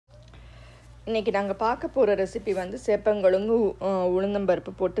இன்றைக்கி நாங்கள் பார்க்க போகிற ரெசிபி வந்து சேப்பங்கிழங்கு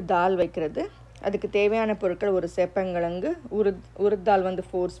உளுந்தம்பருப்பு போட்டு தால் வைக்கிறது. அதுக்கு தேவையான பொருட்கள் ஒரு சேப்பங்கிழங்கு, உருத்தால் வந்து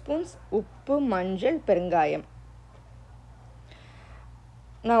 4 ஸ்பூன்ஸ், உப்பு, மஞ்சள், பெருங்காயம்.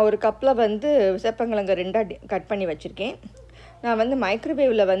 நான் ஒரு கப்பில் வந்து சேப்பங்கிழங்கு 2 கட் பண்ணி வச்சுருக்கேன். நான் வந்து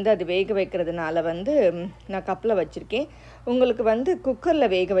மைக்ரோவேவில் வந்து அது வேக வைக்கிறதுனால வந்து நான் கப்பில் வச்சுருக்கேன். உங்களுக்கு வந்து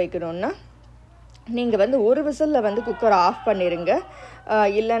குக்கரில் வேக வைக்கணுன்னா நீங்கள் வந்து ஒரு விசிலில் வந்து குக்கர் ஆஃப் பண்ணிடுங்க.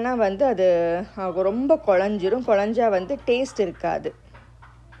 இல்லைன்னா வந்து அது ரொம்ப குழஞ்சிரும். குழஞ்சா வந்து டேஸ்ட் இருக்காது.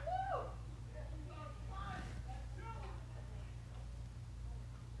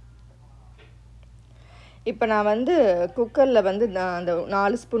 இப்போ நான் வந்து குக்கரில் வந்து நான் அந்த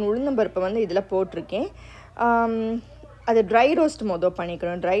 4 ஸ்பூன் உளுந்தம்பருப்பை வந்து இதில் போட்டிருக்கேன். அது ட்ரை ரோஸ்ட்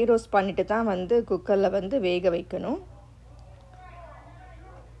பண்ணிக்கணும். ட்ரை ரோஸ்ட் பண்ணிவிட்டு தான் வந்து குக்கரில் வந்து வேக வைக்கணும்.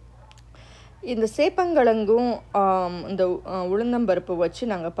 இந்த சேப்பங்கிழங்கும் இந்த உளுந்தம்பருப்பு வச்சு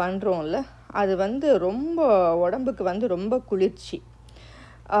நாங்கள் பண்ணுறோம்ல, அது வந்து ரொம்ப உடம்புக்கு வந்து ரொம்ப குளிர்ச்சி.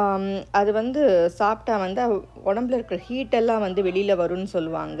 அது வந்து சாப்பிட்டா வந்து உடம்புல இருக்கிற ஹீட்டெல்லாம் வந்து வெளியில் வரும்னு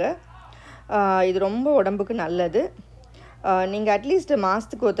சொல்லுவாங்க. இது ரொம்ப உடம்புக்கு நல்லது. நீங்கள் அட்லீஸ்ட்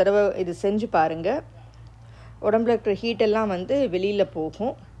மாதத்துக்கு ஒரு தடவை இது செஞ்சு பாருங்கள். உடம்புல இருக்கிற ஹீட்டெல்லாம் வந்து வெளியில்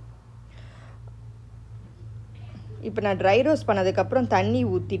போகும். இப்போ நான் ட்ரை ரோஸ்ட் பண்ணதுக்கப்புறம் தண்ணி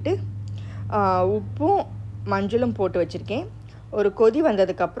ஊற்றிட்டு உப்பும் மஞ்சளும் போட்டு வச்சுருக்கேன். ஒரு கொதி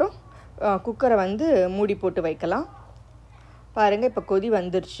வந்ததுக்கப்புறம் குக்கரை வந்து மூடி போட்டு வைக்கலாம். பாருங்கள், இப்போ கொதி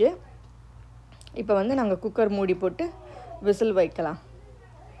வந்துருச்சு. இப்போ வந்து நாங்கள் குக்கர் மூடி போட்டு விசில் வைக்கலாம்.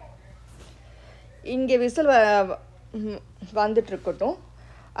 இங்கே விசில் வந்துட்டுருக்கட்டும்.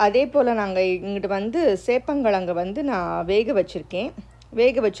 அதே போல் நாங்கள் இங்கிட்டு வந்து சேப்பங்கிழங்கை வந்து நான் வேக வச்சுருக்கேன்.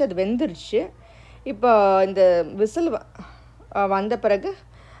 வேக வச்சு அது வெந்துருச்சு. இப்போ இந்த விசில் வந்த பிறகு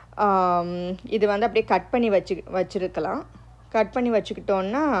இது வந்து அப்படியே கட் பண்ணி வச்சுருக்கலாம். கட் பண்ணி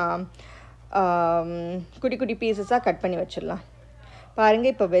வச்சுக்கிட்டோன்னா குட்டி குட்டி பீசஸாக கட் பண்ணி வச்சிடலாம்.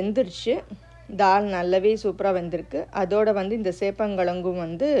 பாருங்கள், இப்போ வெந்துருச்சு. தால் நல்லாவே சூப்பராக வெந்திருக்கு. அதோடு வந்து இந்த சேப்பங்கிழங்கும்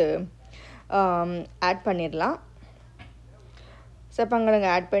வந்து ஆட் பண்ணிடலாம்.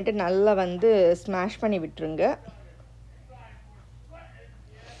 சேப்பங்கிழங்கு ஆட் பண்ணிட்டு நல்லா வந்து ஸ்மாஷ் பண்ணி விட்டுருங்க.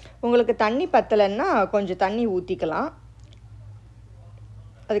 உங்களுக்கு தண்ணி பத்தலைன்னா கொஞ்சம் தண்ணி ஊற்றிக்கலாம்.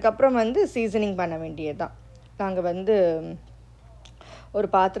 அதுக்கப்புறம் வந்து சீசனிங் பண்ண வேண்டியதுதான். நாங்கள் வந்து ஒரு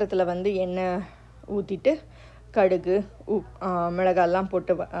பாத்திரத்தில் வந்து எண்ணெய் ஊற்றிட்டு கடுகு, மிளகாலாம்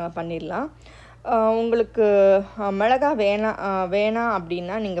போட்டு பண்ணிடலாம். உங்களுக்கு மிளகா வேணாம்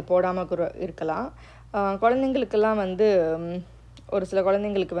அப்படின்னா நீங்கள் போடாமல் இருக்கலாம். குழந்தைங்களுக்கெல்லாம் வந்து ஒரு சில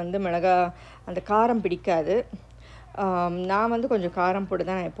குழந்தைங்களுக்கு வந்து மிளகா அந்த காரம் பிடிக்காது. நான் வந்து கொஞ்சம் காரம் போட்டு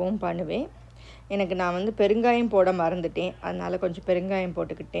தான் நான் எப்பவும் பண்ணுவேன். நான் வந்து பெருங்காயம் போட மறந்துட்டேன். அதனால் கொஞ்சம் பெருங்காயம்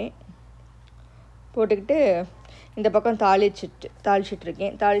போட்டுக்கிட்டு இந்த பக்கம்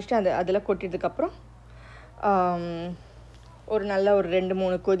தாளிச்சிட்ருக்கேன். தாளிச்சிட்டு அதில் கொட்டிட்டதுக்கப்புறம் ஒரு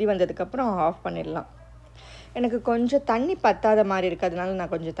 2-3 கொதி வந்ததுக்கப்புறம் ஆஃப் பண்ணிடலாம். எனக்கு கொஞ்சம் தண்ணி பத்தாத மாதிரி இருக்குது. அதனால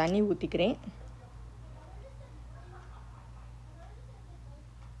நான் கொஞ்சம் தண்ணி ஊற்றிக்கிறேன்.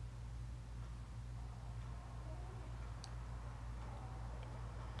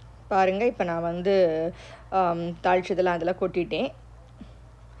 பாருங்கள், இப்போ நான் வந்து தாளிச்சதெல்லாம் அதெல்லாம் கொட்டிட்டேன்.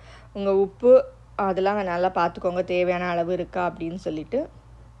 உங்கள் உப்பு அதெல்லாம் நல்லா பார்த்துக்கோங்க, தேவையான அளவு இருக்கா அப்படின்னு சொல்லிட்டு.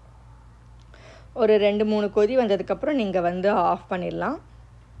 ஒரு 2-3 கொதி வந்ததுக்கப்புறம் நீங்கள் வந்து ஆஃப் பண்ணிடலாம்.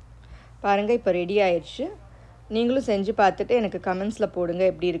 பாருங்கள், இப்போ ரெடி ஆயிடுச்சு. நீங்களும் செஞ்சு பார்த்துட்டு எனக்கு கமெண்ட்ஸில் போடுங்க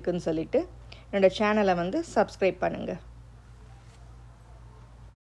எப்படி இருக்குன்னு சொல்லிவிட்டு. என்னோடய சேனலை வந்து சப்ஸ்கிரைப் பண்ணுங்கள்.